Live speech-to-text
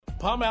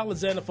Palmer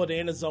Alexander for the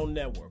In the Zone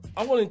Network.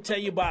 I want to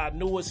tell you about our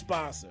newest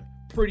sponsor,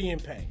 Pretty in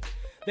Paint.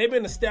 They've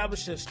been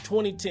established since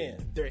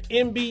 2010. They're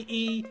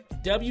MBE,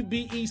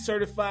 WBE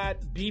certified,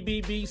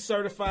 BBB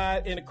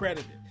certified, and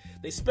accredited.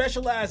 They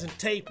specialize in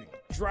taping,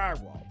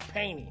 drywall,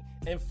 painting,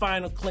 and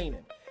final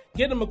cleaning.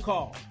 Give them a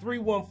call,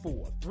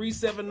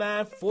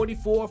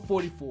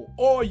 314-379-4444,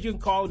 or you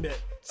can call them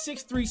at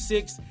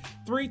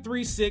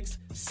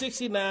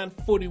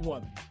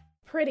 636-336-6941.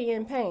 Pretty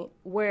in Paint,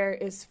 where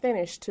it's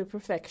finished to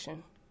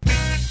perfection.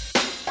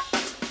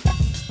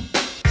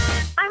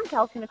 I'm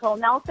Kelsey Nicole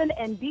Nelson,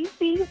 and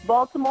D.C.,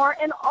 Baltimore,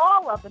 and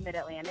all of the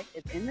Mid-Atlantic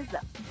is in the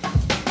zone.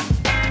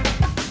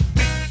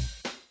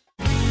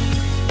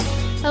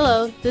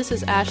 Hello, this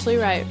is Ashley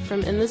Wright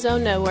from In the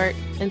Zone Network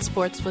and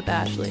Sports with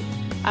Ashley.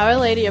 Our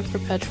Lady of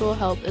Perpetual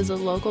Help is a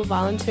local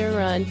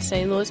volunteer-run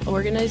St. Louis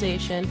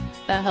organization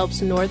that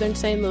helps northern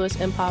St. Louis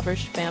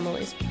impoverished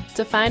families.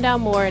 To find out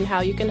more and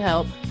how you can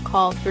help,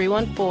 call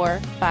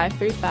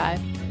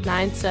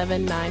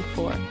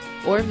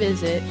 314-535-9794 or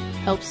visit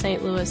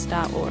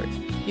helpstlouis.org.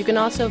 You can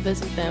also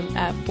visit them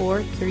at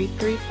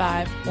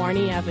 4335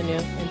 Warney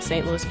Avenue in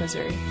St. Louis,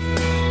 Missouri.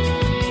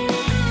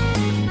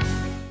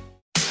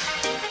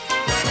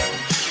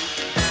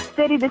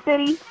 City to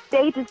city,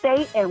 state to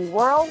state, and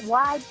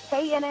worldwide,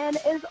 KNN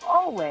is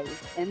always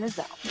in the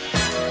zone.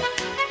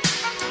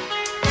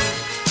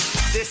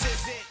 This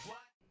is it.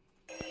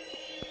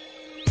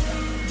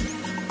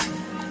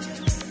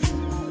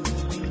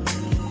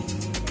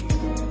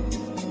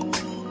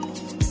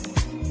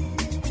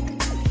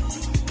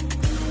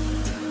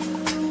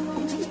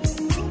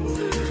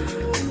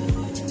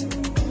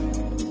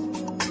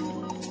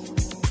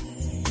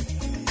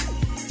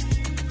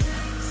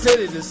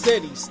 City to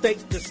city,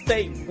 state to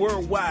state,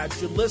 worldwide,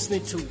 you're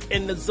listening to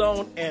In the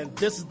Zone, and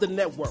this is the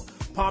network.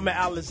 Palmer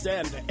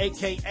Alexander,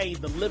 a.k.a.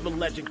 the living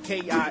legend,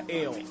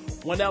 K.I.L.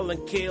 One L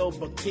and kill,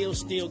 but kill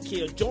still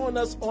kill. Join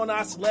us on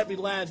our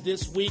celebrity line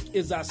this week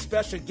is our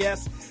special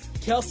guest,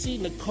 Kelsey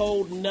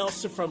Nicole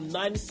Nelson from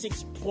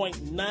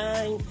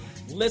 96.9.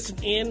 Listen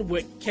in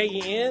with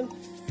KNN,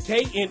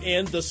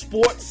 the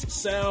sports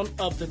sound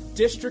of the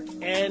district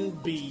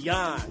and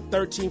beyond.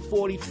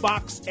 1340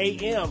 Fox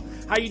AM.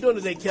 How you doing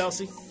today,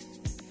 Kelsey?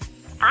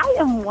 I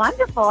am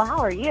wonderful. How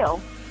are you?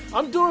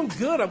 I'm doing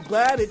good. I'm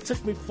glad it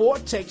took me 4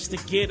 takes to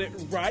get it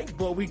right,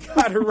 but we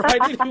got it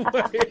right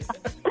anyway.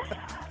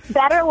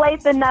 Better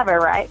late than never,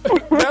 right?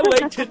 Better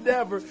late than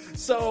never.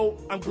 So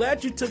I'm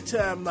glad you took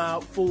time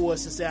out for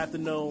us this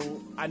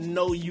afternoon. I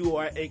know you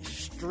are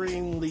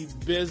extremely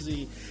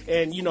busy.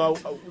 And, we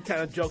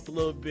kind of joked a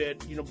little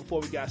bit,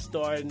 before we got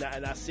started.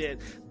 And I said,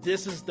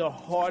 this is the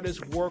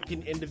hardest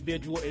working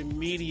individual in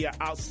media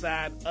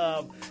outside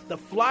of the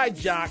fly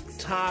jock,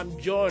 Tom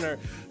Joyner.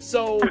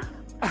 So...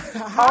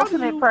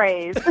 Ultimate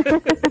praise.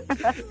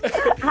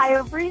 I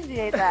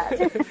appreciate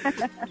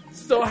that.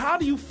 So how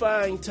do you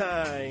find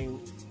time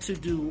to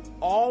do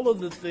all of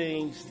the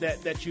things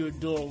that you're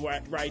doing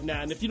right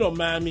now? And if you don't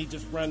mind me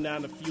just run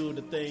down a few of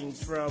the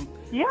things from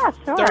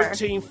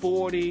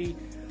 1340,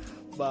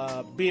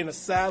 being a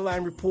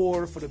sideline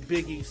reporter for the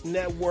Big East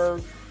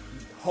Network,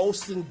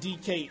 hosting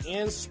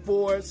DKN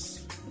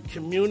Sports,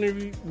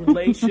 community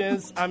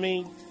relations. I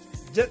mean,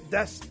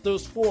 that's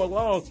those 4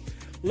 alone.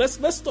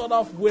 Let's start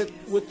off with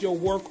your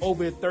work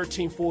over at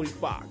 1340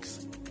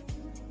 Fox.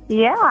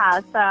 Yeah,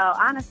 so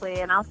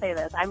honestly, and I'll say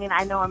this, I mean,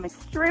 I know I'm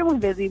extremely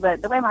busy,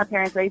 but the way my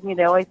parents raised me,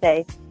 they always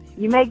say,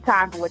 you make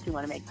time for what you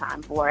want to make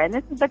time for. And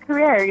this is a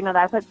career, that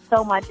I put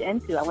so much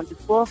into. I went to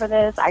school for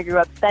this, I grew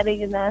up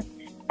studying this,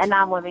 and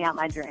now I'm living out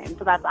my dream.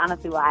 So that's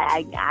honestly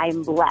why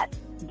I'm blessed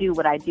to do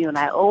what I do, and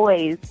I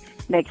always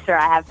make sure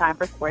I have time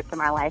for sports in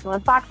my life. And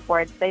with Fox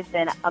Sports, they've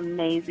been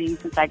amazing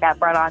since I got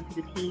brought on to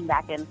the team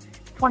back in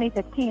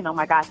 2015. Oh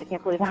my gosh, I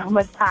can't believe how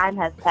much time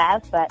has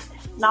passed, but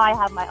now I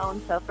have my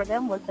own show for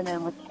them,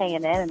 listening with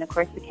KNN, and of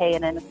course the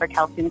KNN is for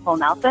Kelsey Nicole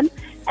Nelson.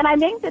 And I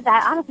named it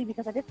that honestly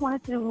because I just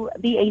wanted to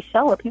be a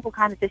show where people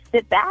kind of just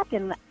sit back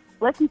and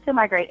listen to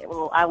my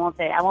I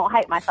won't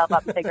hype myself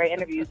up to say great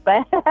interviews,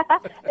 but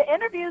the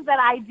interviews that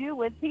I do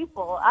with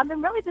people, and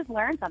really just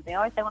learn something. I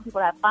always say I want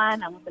people to have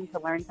fun, I want them to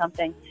learn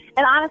something.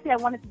 And honestly, I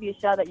want it to be a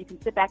show that you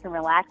can sit back and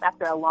relax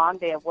after a long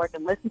day of work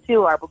and listen to,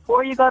 or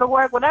before you go to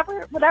work,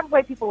 whatever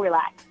way people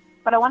relax.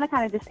 But I want to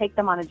kind of just take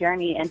them on a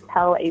journey and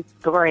tell a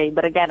story.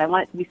 But again, I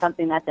want it to be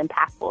something that's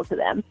impactful to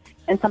them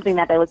and something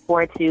that they look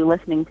forward to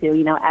listening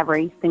to,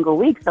 every single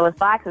week. So with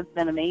Fox, it's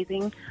been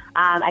amazing.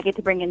 I get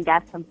to bring in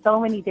guests from so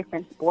many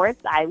different sports.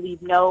 I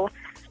leave no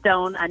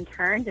stone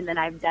unturned. And then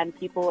I've done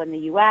people in the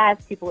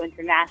U.S., people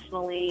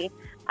internationally.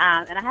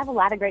 And I have a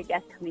lot of great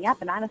guests coming up.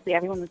 And honestly,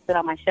 everyone that's been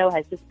on my show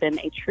has just been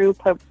a true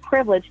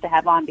privilege to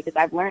have on because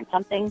I've learned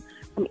something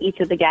from each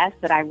of the guests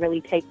that I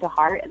really take to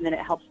heart. And then it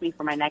helps me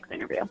for my next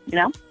interview,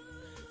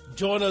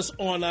 Join us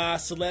on our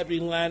celebrity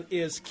line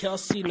is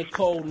Kelsey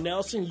Nicole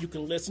Nelson. You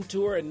can listen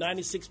to her at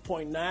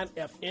 96.9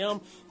 FM,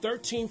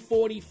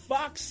 1340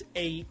 Fox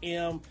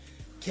AM,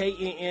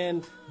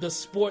 KNN, the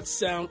sports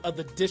sound of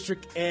the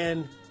district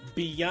and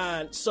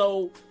beyond.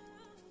 So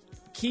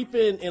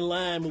keeping in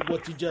line with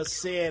what you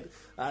just said,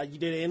 You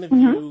did an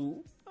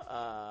interview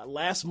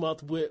last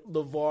month with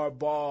LeVar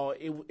Ball.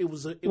 It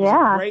was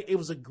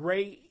a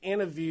great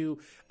interview.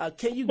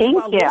 Can you give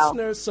our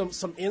listeners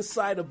some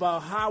insight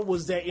about how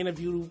was that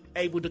interview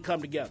able to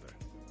come together?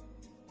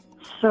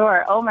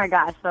 Sure. Oh my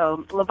gosh.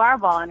 So LeVar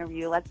Ball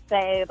interview. Let's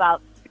say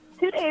about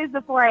 2 days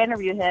before I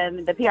interviewed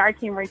him, the PR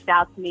team reached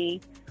out to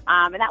me.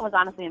 And that was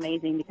honestly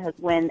amazing because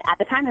at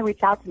the time they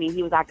reached out to me,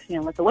 he was actually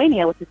in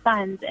Lithuania with his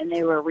sons, and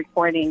they were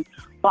recording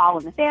Ball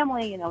and the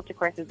Family, which of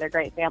course is their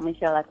great family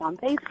show that's on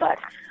Facebook.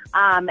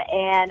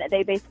 And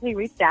they basically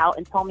reached out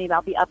and told me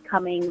about the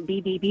upcoming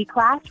BBB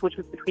clash, which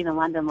was between the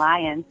London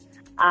Lions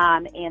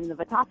and the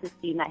Vitasis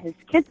team that his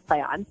kids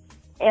play on.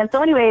 And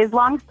so anyways,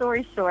 long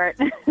story short,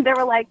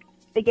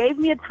 they gave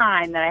me a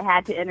time that I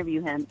had to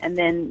interview him, and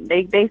then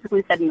they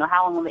basically said,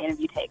 how long will the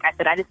interview take? I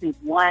said, I just need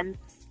 1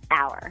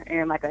 hour.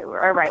 And I'm like, all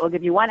right, we'll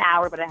give you 1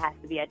 hour, but it has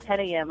to be at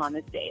 10 a.m. on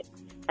this date.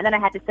 And then I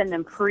had to send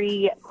them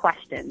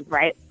pre-questions,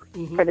 right,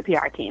 for the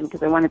PR team,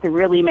 because I wanted to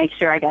really make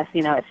sure, I guess,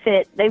 it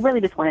fit. They really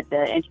just wanted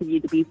the interview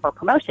to be for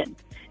promotion.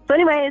 So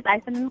anyways,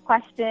 I send them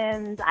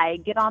questions, I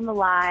get on the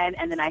line,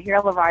 and then I hear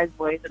LeVar's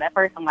voice, and at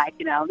first I'm like,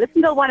 this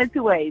can go one of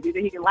two ways. Either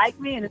he can like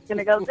me and it's going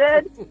to go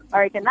good,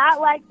 or he cannot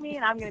like me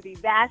and I'm going to be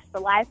bashed for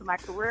life and my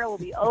career will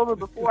be over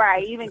before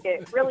I even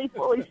get really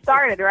fully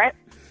started, right?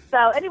 So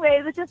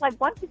anyways, it's just like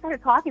once we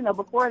started talking, though,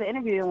 before the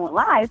interview went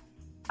live,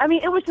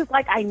 it was just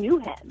like I knew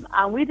him.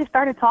 We just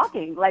started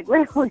talking. Like,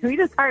 literally, we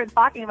just started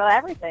talking about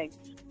everything.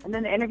 And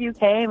then the interview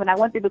came, and I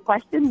went through the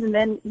questions, and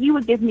then he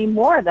would give me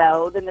more,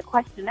 though, than the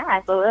question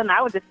asked. So then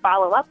I would just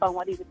follow up on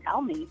what he would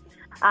tell me.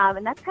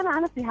 And that's kind of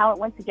honestly how it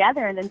went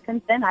together. And then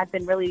since then, I've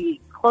been really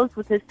close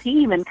with his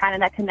team, and kind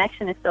of that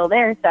connection is still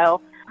there.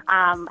 So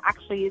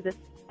actually, this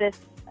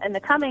in the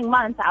coming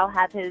months, I'll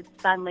have his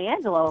son,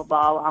 LiAngelo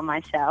Ball, on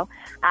my show.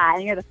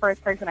 And you're the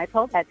first person I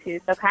told that to.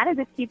 So kind of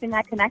just keeping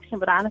that connection.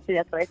 But honestly,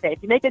 that's what I say.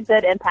 If you make a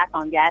good impact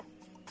on guests,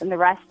 then the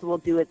rest will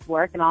do its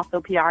work. And also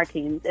PR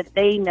teams, if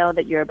they know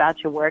that you're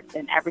about your work,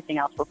 then everything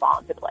else will fall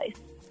into place.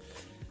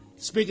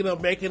 Speaking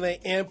of making an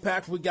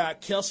impact, we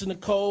got Kelsey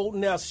Nicole.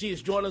 Now, she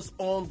has joined us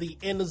on the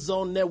In the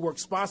Zone Network,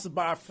 sponsored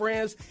by our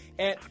friends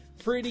at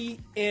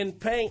Pretty in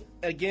Paint.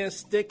 Again,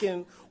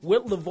 sticking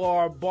with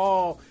LeVar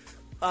Ball.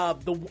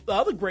 The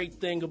other great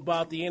thing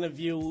about the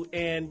interview,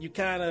 and you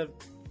kind of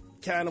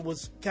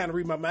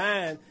read my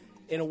mind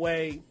in a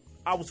way,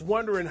 I was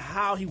wondering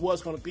how he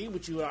was going to be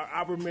with you.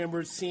 I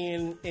remember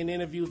seeing an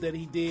interview that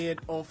he did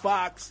on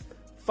Fox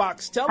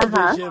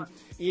Television,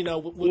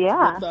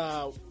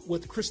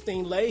 with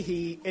Christine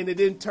Leahy, and it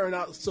didn't turn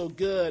out so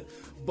good.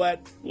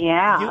 But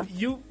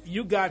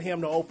you got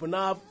him to open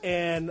up,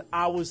 and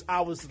I was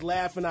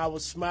laughing, I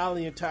was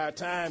smiling the entire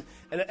time,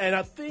 and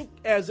I think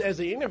as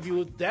an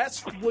interviewer,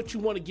 that's what you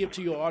want to give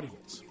to your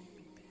audience.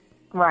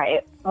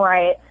 Right.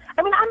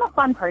 I'm a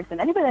fun person.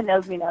 Anybody that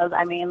knows me knows.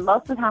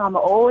 Most of the time I'm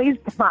always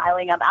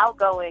smiling. I'm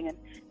outgoing, and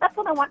that's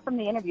what I want from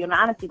the interview. And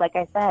honestly, like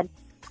I said,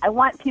 I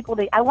want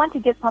to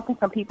get something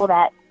from people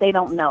that they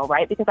don't know,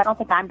 right? Because I don't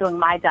think I'm doing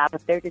my job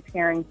if they're just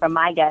hearing from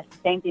my guests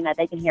the same thing that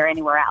they can hear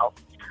anywhere else.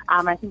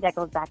 I think that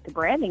goes back to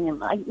branding.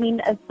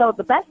 And so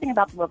the best thing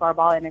about the LeVar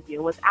Ball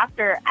interview was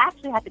after I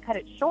actually had to cut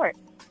it short.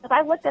 Because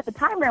I looked at the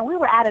timer and we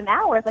were at an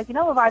hour. It's like,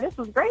 LeVar, this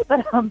was great,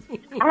 but I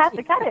have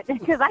to cut it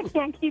because I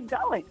can't keep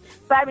going.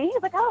 But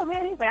he's like, oh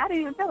man, I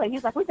didn't even feel it.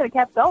 He's like, we could have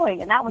kept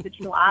going. And that was a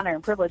true honor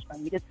and privilege for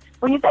me. Because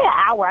when you say an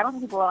hour, I don't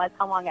think people realize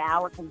how long an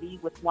hour can be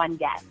with one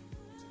guest.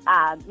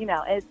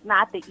 It's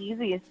not the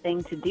easiest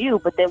thing to do,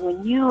 but then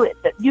when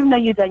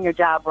you've done your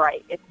job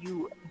right, if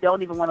you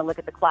don't even want to look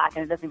at the clock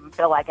and it doesn't even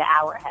feel like an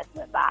hour has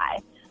went by.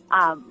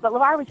 But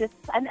LeVar was just,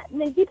 and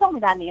he told me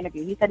that in the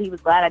interview. He said he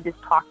was glad I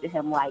just talked to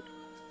him like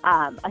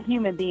a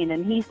human being,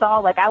 and he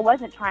saw I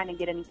wasn't trying to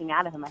get anything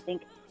out of him. I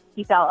think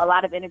he felt a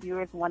lot of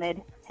interviewers wanted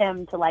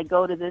him to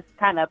go to this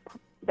kind of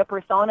the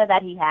persona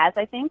that he has,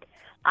 I think.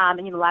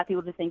 And a lot of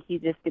people just think he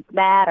just gets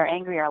mad or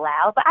angry or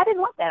loud, but I didn't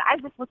want that. I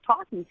just was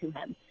talking to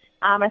him.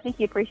 I think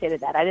he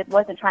appreciated that. I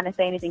wasn't trying to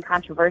say anything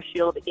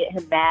controversial to get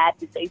him mad,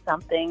 to say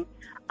something.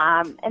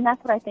 And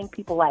that's what I think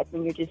people like,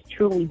 when you're just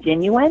truly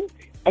genuine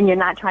and you're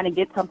not trying to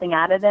get something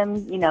out of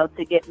them,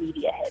 to get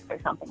media hits or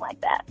something like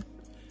that.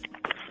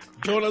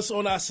 Join us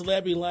on our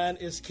celebrity line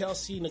is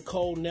Kelsey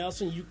Nicole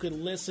Nelson. You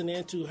can listen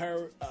into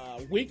her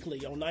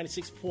weekly on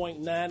 96.9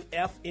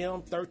 FM,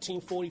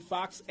 1340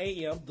 Fox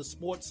AM, the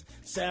sports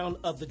sound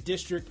of the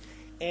district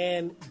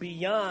and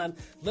beyond.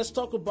 Let's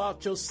talk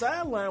about your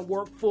sideline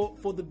work for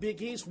the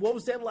Big East. What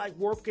was that like,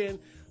 working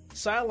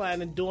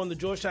sideline and doing the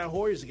Georgetown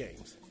Warriors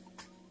games?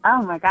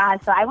 Oh, my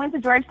gosh. So I went to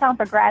Georgetown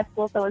for grad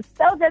school, so it's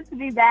so good to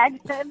be back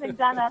in the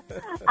McDonough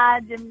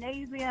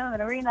gymnasium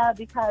and arena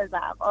because,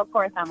 of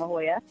course, I'm a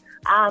Hoya.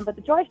 But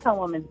the Georgetown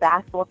women's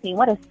basketball team,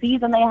 what a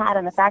season they had,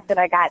 and the fact that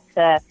I got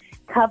to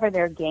cover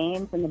their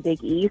games in the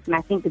Big East, and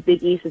I think the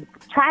Big East is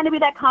trying to be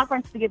that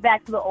conference to get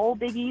back to the old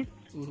Big East.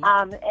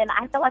 Mm-hmm. And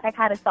I felt like I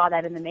kind of saw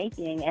that in the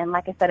making. And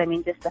like I said,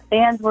 just the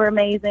fans were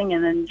amazing.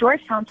 And then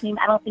Georgetown team,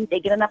 I don't think they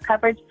get enough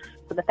coverage.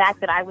 So the fact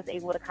that I was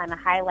able to kind of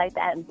highlight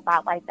that and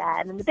spotlight that.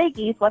 And in the Big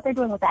East, what they're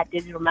doing with that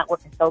digital network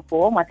is so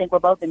cool. And I think we're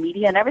both in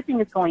media and everything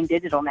is going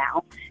digital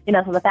now.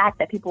 So the fact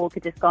that people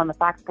could just go on the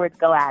Fox Sports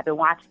Go app and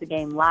watch the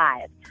game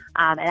live.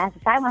 And as a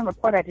sideline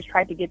reporter, I just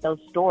tried to get those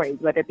stories,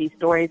 whether it be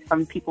stories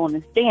from people in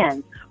the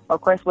stands or,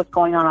 of course, what's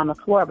going on the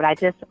floor. But I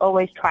just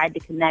always tried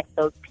to connect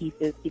those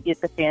pieces to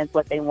get the fans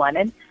what they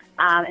wanted.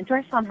 And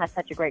Georgetown has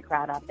such a great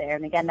crowd out there.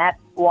 And again, that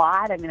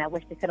squad, I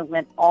wish they could have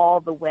went all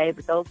the way,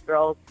 but those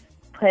girls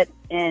put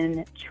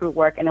in true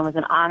work, and it was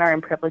an honor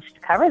and privilege to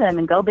cover them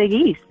and go Big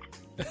East.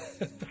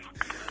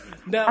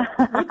 Now,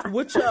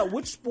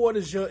 which sport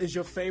is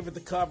your favorite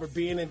to cover?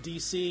 Being in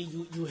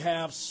DC, you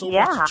have so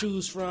much to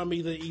choose from.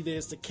 Either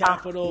it's the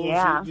Capitals,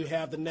 you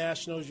have the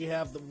Nationals, you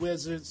have the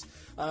Wizards,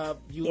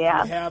 you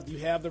have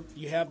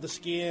the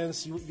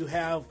Skins. You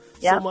have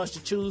so much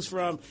to choose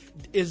from.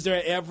 Is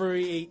there ever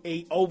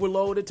a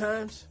overload at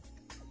times?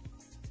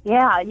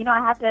 Yeah, I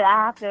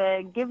have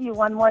to give you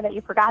one more that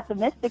you forgot. The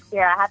Mystics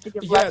here. I have to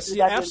give love to the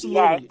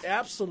WNBA.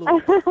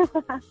 Absolutely.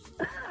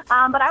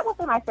 But I will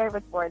say my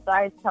favorite sport. So I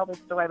always tell this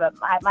story, but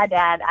my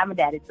dad, I'm a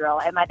daddy girl,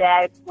 and my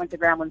dad went to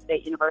Grambling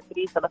State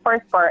University. So the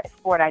first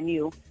sport I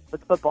knew was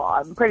football.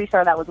 I'm pretty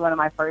sure that was one of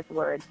my first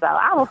words. So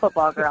I'm a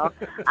football girl.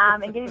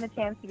 And getting the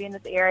chance to be in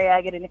this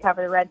area, getting to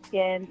cover the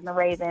Redskins and the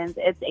Ravens,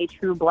 it's a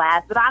true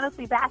blast. But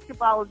honestly,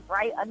 basketball is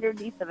right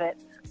underneath of it.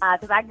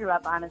 Because I grew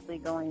up, honestly,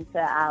 going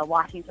to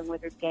Washington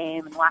Wizards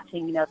game and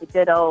watching, the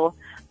good old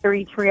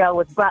 3 trio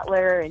with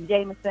Butler and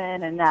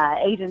Jameson and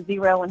Agent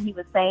Zero when he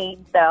was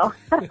sane. So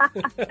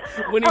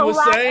when he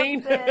was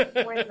sane?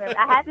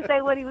 I had to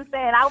say what he was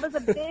saying. I was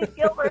a big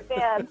Gilbert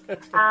fan.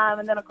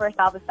 And then, of course,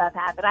 all this stuff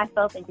happened. I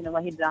still think,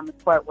 what he did on the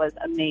court was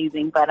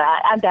amazing. But I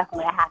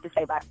have to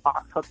say by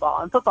far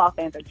football. And football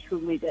fans are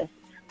truly just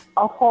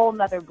a whole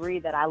nother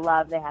breed that I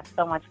love. They have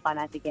so much fun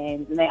at the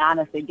games, and they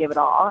honestly give it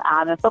all.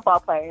 And football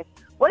players,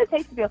 what it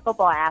takes to be a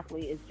football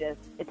athlete is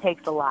it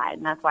takes a lot,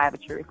 and that's why I have a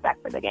true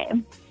respect for the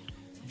game.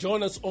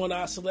 Join us on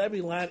our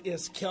celebrity line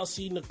is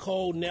Kelsey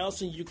Nicole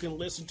Nelson. You can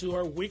listen to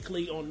her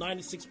weekly on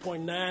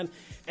 96.9 FM,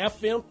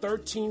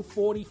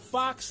 1340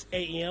 Fox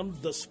AM,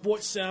 the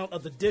sports sound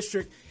of the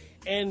district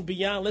and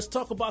beyond. Let's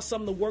talk about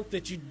some of the work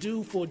that you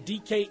do for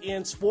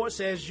DKN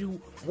Sports as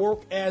you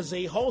work as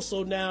a host.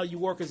 So now you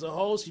work as a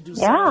host, you do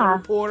sideline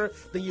reporter,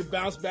 then you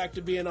bounce back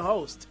to being a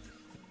host.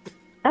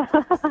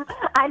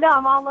 I know,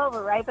 I'm all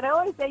over, right? But I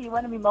always say you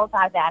want to be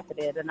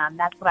multifaceted, and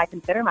that's what I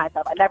consider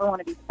myself. I never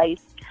want to be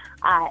placed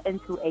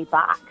into a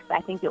box.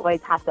 I think you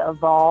always have to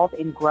evolve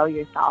and grow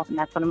yourself, and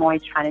that's what I'm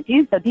always trying to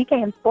do. So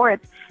DKN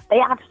Sports, they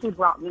actually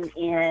brought me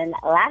in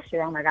last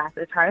year. Oh, my gosh,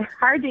 it's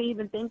hard to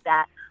even think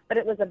that. But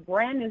it was a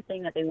brand new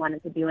thing that they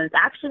wanted to do, and it's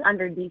actually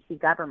under D.C.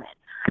 government.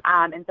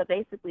 And so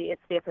basically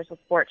it's the official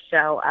sports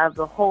show of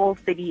the whole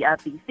city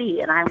of D.C.,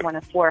 and I'm one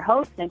of 4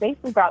 hosts, and it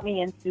basically brought me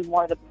into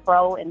more of the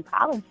pro and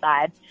college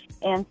side.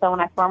 And so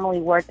when I formerly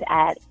worked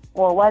at,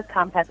 was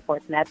Comcast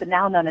Sportsnet, but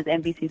now known as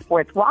NBC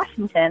Sports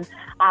Washington,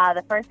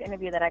 the first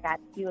interview that I got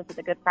to do was with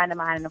a good friend of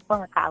mine and a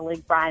former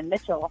colleague, Brian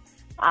Mitchell,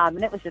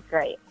 and it was just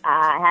great.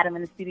 I had him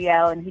in the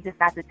studio, and he just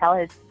got to tell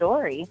his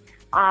story.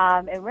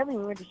 And really,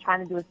 we were just trying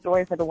to do a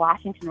story for the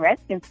Washington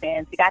Redskins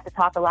fans. We got to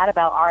talk a lot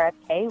about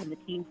RFK when the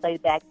team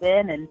played back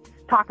then, and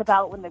talk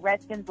about when the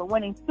Redskins were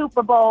winning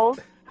Super Bowls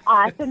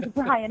since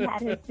Brian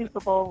had his Super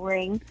Bowl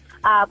ring.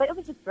 But it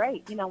was just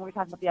great. We were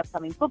talking about the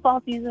upcoming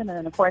football season, and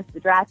then, of course,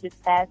 the draft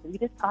just passed, and we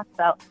just talked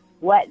about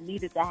what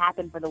needed to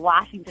happen for the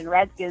Washington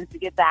Redskins to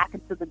get back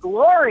into the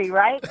glory,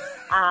 right?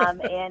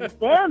 And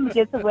them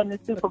get to win the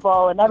Super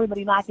Bowl, and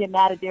everybody not getting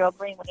mad at Darryl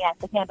Green when he has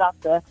to hand off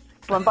the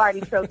Lombardi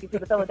Trophy to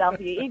the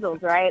Philadelphia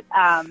Eagles, right?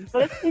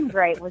 But it's been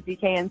great with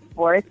DKN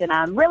Sports,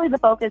 and really the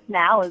focus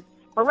now is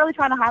we're really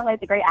trying to highlight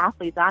the great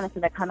athletes,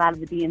 honestly, that come out of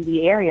the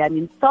DMV area.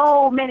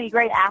 So many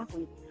great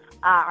athletes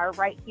are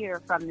right here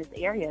from this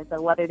area.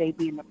 So whether they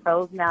be in the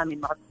pros now,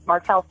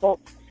 Markelle Fultz,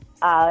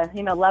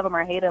 love him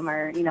or hate him,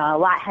 or, a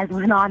lot has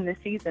went on this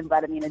season,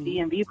 but a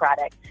DMV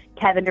product.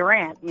 Kevin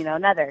Durant,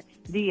 another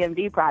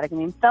DMV product.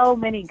 So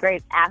many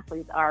great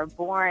athletes are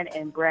born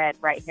and bred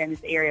right here in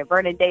this area.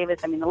 Vernon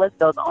Davis, the list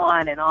goes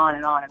on and on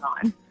and on and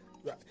on.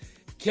 Right.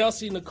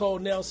 Kelsey Nicole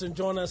Nelson,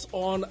 join us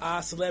on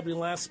our Celebrity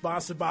Line,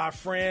 sponsored by our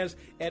friends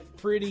at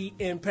Pretty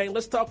in Paint.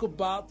 Let's talk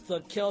about the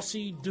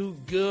Kelsey Do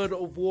Good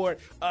Award.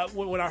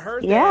 When I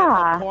heard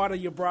that part of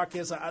your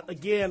broadcast,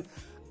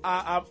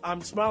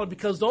 I'm smiling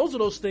because those are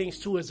those things,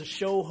 too, as a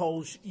show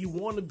host. You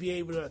want to be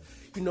able to,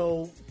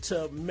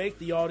 to make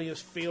the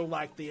audience feel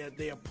like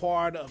they're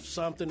part of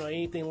something or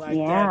anything like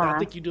that. And I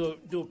think you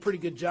do a pretty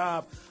good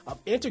job of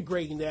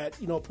integrating that,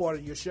 part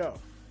of your show.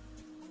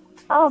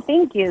 Oh,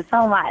 thank you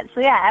so much.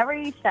 So,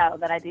 every show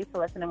that I do for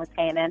Listening with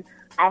Kanan,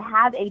 I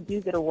have a Do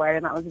Good Award,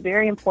 and that was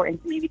very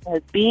important to me because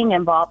being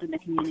involved in the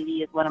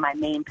community is one of my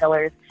main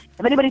pillars.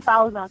 If anybody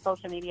follows me on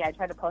social media, I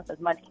try to post as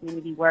much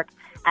community work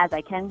as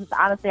I can because,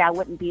 honestly, I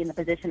wouldn't be in the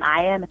position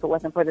I am if it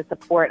wasn't for the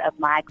support of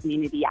my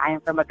community. I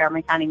am from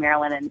Montgomery County,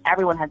 Maryland, and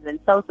everyone has been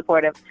so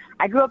supportive.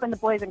 I grew up in the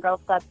Boys and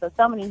Girls Club,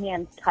 so many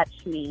hands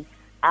touched me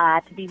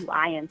to be who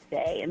I am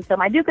today. And so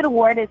my Do Good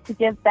Award is to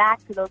give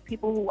back to those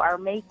people who are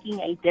making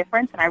a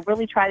difference. And I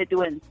really try to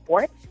do it in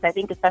sports. I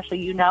think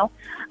especially, in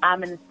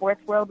the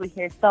sports world, we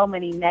hear so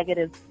many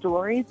negative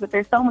stories, but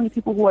there's so many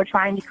people who are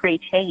trying to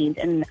create change.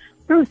 And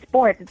through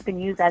sports, it's been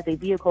used as a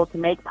vehicle to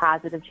make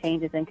positive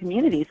changes in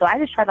communities. So I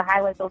just try to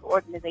highlight those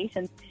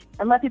organizations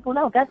and let people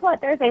know, guess what?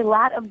 There's a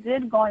lot of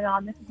good going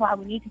on. This is why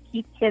we need to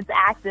keep kids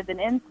active and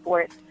in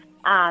sports.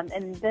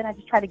 And then I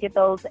just try to give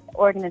those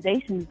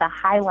organizations the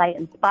highlight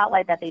and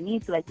spotlight that they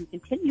need so they can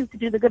continue to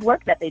do the good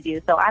work that they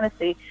do. So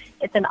honestly,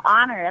 it's an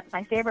honor. That's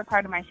my favorite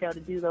part of my show, to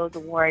do those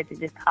awards and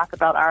just talk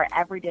about our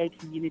everyday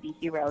community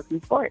heroes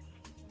in sports.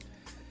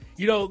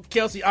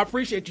 Kelsey, I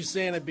appreciate you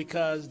saying it,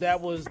 because that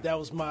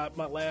was my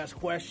last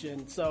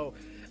question. So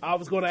I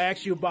was going to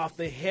ask you about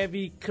the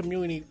heavy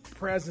community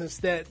presence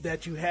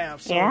that you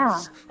have. So,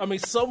 yeah. I mean,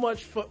 so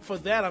much for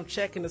that. I'm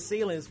checking the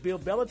ceiling. It's Bill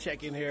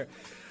Belichick in here.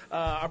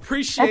 I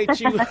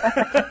appreciate you doing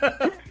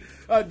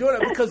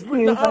it, because,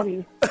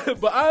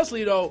 but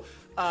honestly, though,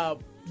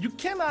 you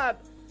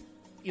cannot,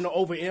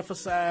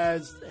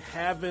 overemphasize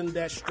having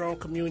that strong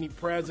community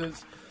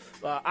presence.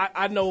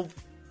 I know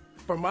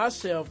for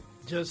myself,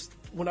 just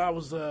when I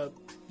was a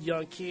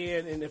young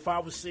kid, and if I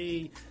would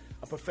see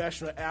a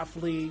professional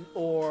athlete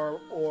or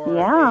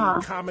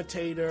a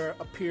commentator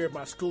appear at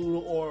my school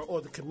or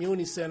the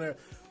community center,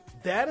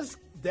 that's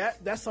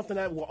something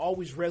that will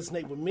always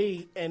resonate with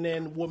me, and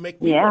then will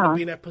make me want to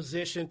be in that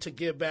position to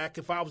give back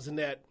if I was in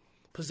that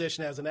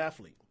position as an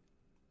athlete.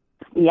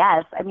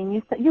 Yes. I mean,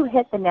 you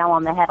hit the nail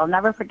on the head. I'll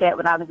never forget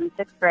when I was in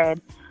 6th grade.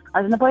 I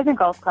was in the Boys and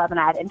Girls Club, and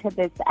I had entered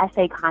this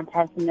essay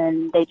contest, and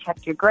then they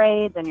checked your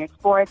grades and your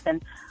sports,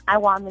 and I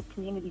won this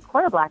community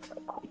quarterback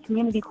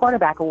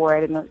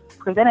award, and it was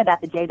presented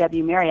at the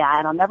JW Marriott.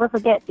 And I'll never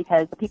forget,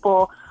 because the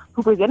people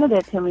who presented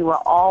it to me were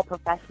all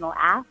professional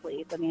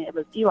athletes. I mean, it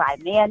was Eli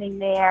Manning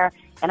there,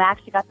 and I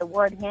actually got the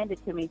award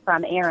handed to me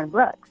from Aaron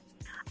Brooks.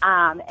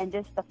 And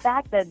just the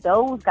fact that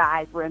those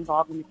guys were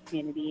involved in the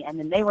community, and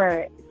then they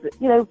were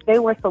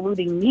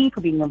saluting me for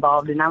being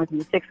involved, and I was in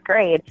the 6th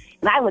grade,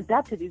 and I looked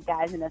up to these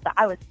guys, and so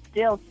I was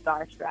still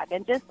starstruck.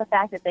 And just the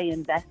fact that they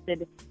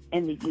invested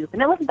in the youth,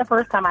 and it wasn't the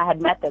first time I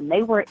had met them.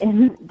 They were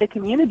in the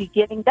community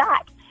giving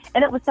back,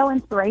 and it was so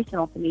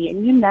inspirational to me.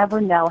 And you never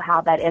know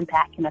how that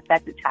impact can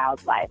affect a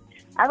child's life.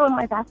 Everyone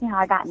always asks me how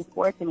I got into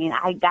sports. I mean,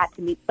 I got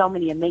to meet so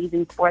many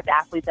amazing sports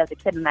athletes as a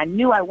kid, and I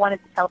knew I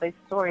wanted to tell their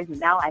stories, and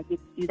now I get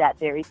to do that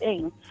very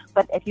thing.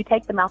 But if you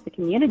take them out the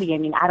community, I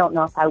mean, I don't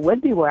know if I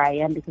would be where I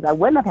am, because I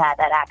wouldn't have had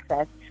that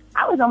access.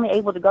 I was only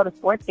able to go to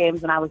sports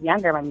games when I was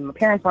younger. I mean, my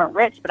parents weren't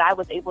rich, but I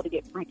was able to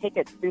get free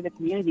tickets through the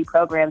community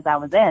programs I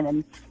was in.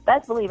 And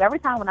best believe, every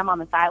time when I'm on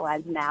the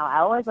sidelines now, I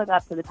always look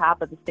up to the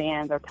top of the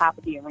stands or top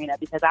of the arena,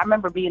 because I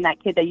remember being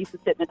that kid that used to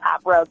sit in the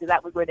top row, because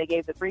that was where they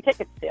gave the free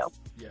tickets to.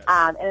 Yes.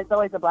 And it's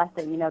always a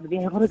blessing, to be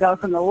able to go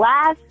from the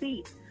last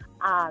seat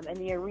in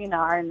the arena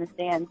or in the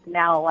stands to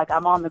now, like,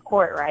 I'm on the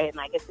court, right?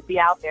 And I get to be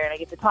out there, and I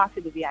get to talk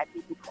to the VIP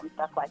people and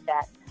stuff like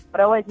that. But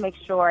I always make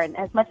sure, and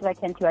as much as I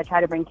can too, I try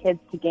to bring kids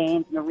to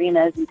games and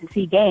arenas and to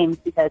see games,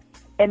 because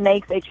it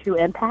makes a true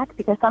impact.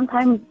 Because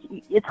sometimes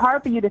it's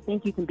hard for you to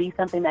think you can be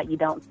something that you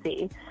don't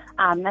see.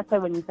 That's why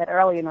when you said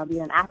earlier,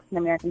 being an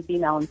African-American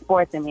female in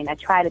sports, I mean, I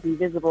try to be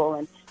visible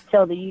and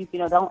show the youth,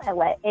 don't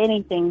let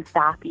anything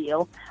stop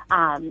you.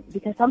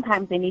 Because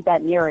sometimes they need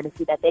that mirror to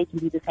see that they can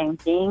do the same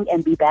thing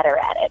and be better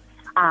at it.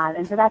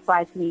 And so that's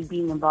why, to me,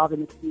 being involved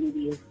in the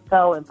community is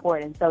so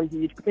important, so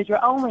huge, because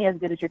you're only as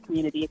good as your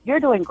community. If you're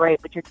doing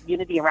great, but your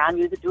community around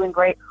you isn't doing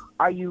great,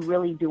 are you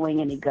really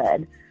doing any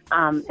good?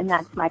 And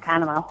that's my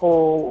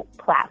whole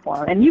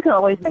platform. And you can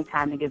always make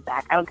time to give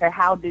back. I don't care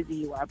how busy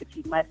you are, but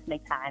you must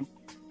make time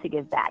to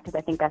give back, because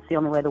I think that's the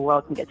only way the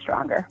world can get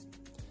stronger.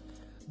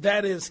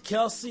 That is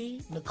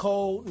Kelsey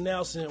Nicole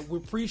Nelson. We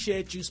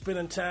appreciate you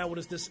spending time with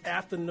us this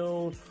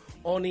afternoon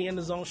on the In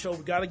the Zone show.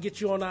 We got to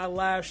get you on our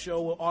live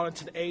show with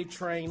Arlington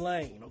A-Train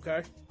Lane,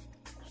 okay?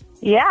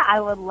 Yeah, I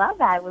would love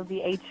that. It would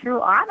be a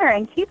true honor.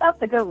 And keep up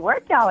the good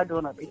work y'all are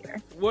doing over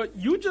here. Well,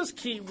 you just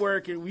keep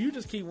working. You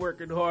just keep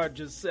working hard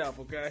yourself,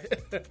 okay?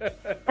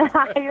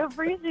 I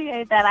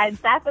appreciate that. I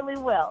definitely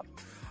will.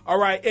 All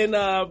right. And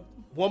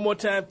one more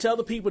time, tell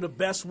the people the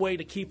best way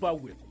to keep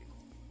up with you.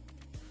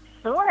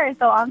 Sure.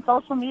 So on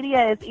social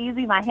media, it's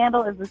easy. My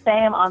handle is the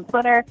same on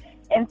Twitter,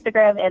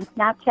 Instagram, and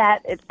Snapchat.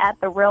 It's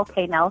at The Real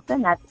K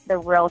Nelson. That's The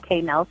Real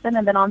K Nelson.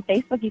 And then on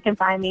Facebook, you can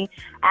find me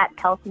at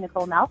Kelsey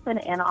Nicole Nelson,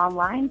 and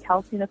online,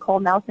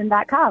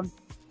 KelseyNicoleNelson.com.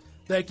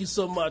 Thank you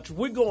so much.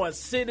 We're going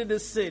city to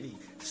city,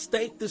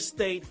 state to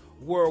state,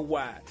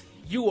 worldwide.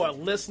 You are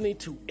listening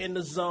to In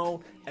the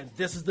Zone, and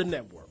this is the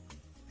network.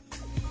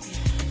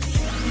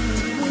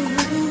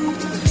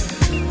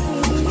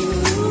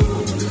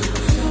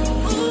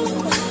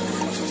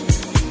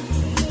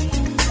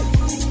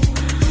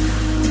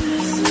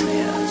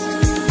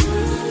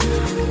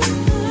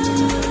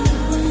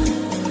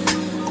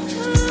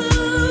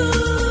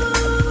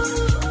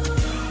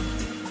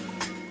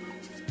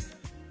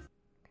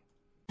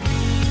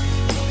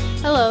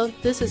 Hello,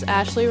 this is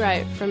Ashley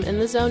Wright from In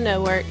the Zone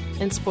Network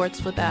and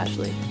Sports with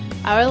Ashley.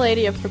 Our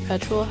Lady of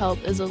Perpetual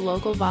Help is a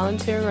local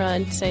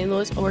volunteer-run St.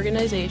 Louis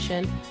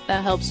organization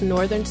that helps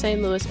northern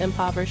St. Louis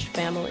impoverished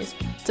families.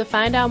 To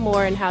find out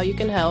more and how you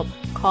can help,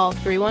 call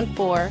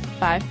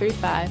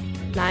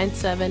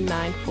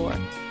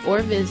 314-535-9794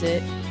 or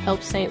visit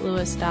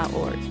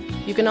helpstlouis.org.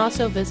 You can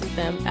also visit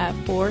them at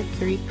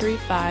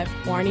 4335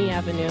 Warney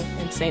Avenue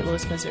in St.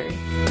 Louis, Missouri.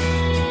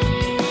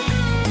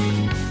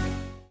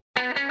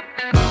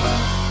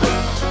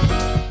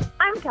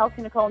 I'm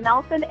Kelsey Nicole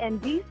Nelson,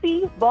 and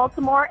D.C.,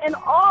 Baltimore, and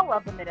all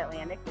of the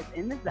Mid-Atlantic is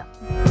in the zone.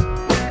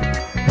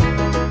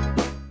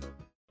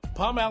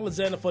 Palmer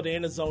Alexander for the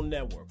In the Zone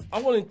Network. I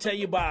want to tell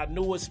you about our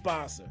newest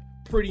sponsor,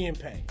 Pretty in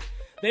Paint.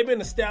 They've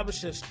been established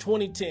since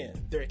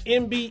 2010. They're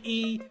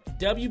MBE,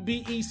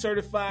 WBE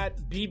certified,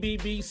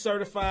 BBB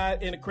certified,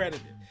 and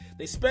accredited.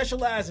 They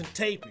specialize in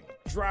taping,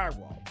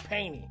 drywall,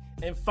 painting,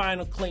 and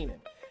final cleaning.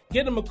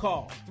 Give them a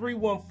call,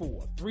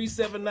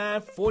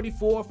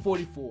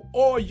 314-379-4444,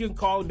 or you can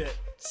call them at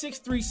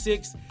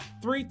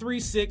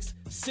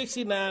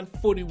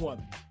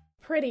 636-336-6941.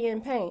 Pretty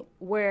in Paint,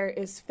 where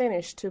it's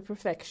finished to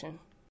perfection.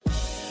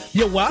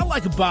 Yeah, what I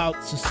like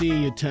about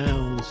Cecilia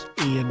Towns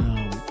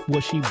and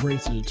what she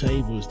brings to the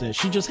table is that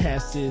she just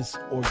has this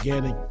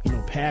organic,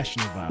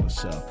 passion about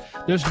herself.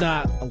 There's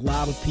not a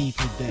lot of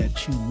people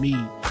that you meet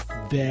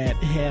that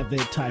have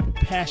that type of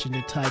passion,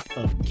 that type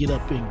of get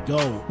up and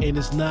go. And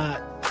it's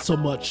not so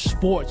much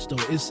sports, though.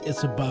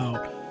 It's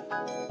about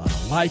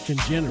life in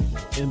general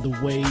and the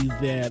way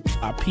that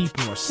our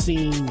people are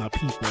seen, our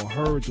people are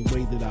heard, the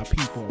way that our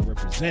people are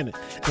represented.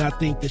 And I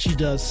think that she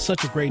does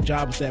such a great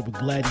job with that with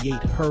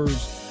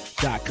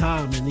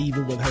GladiateHers.com and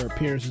even with her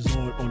appearances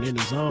on In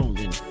the Zone.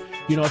 And,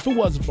 if it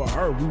wasn't for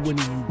her, we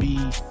wouldn't even be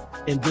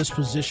in this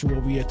position where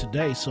we are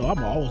today. So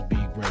I'm always be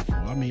grateful.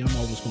 I'm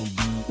always going to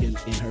be in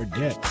her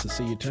debt,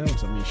 Cecilia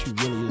Towns. She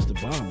really is the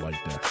bomb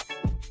like that.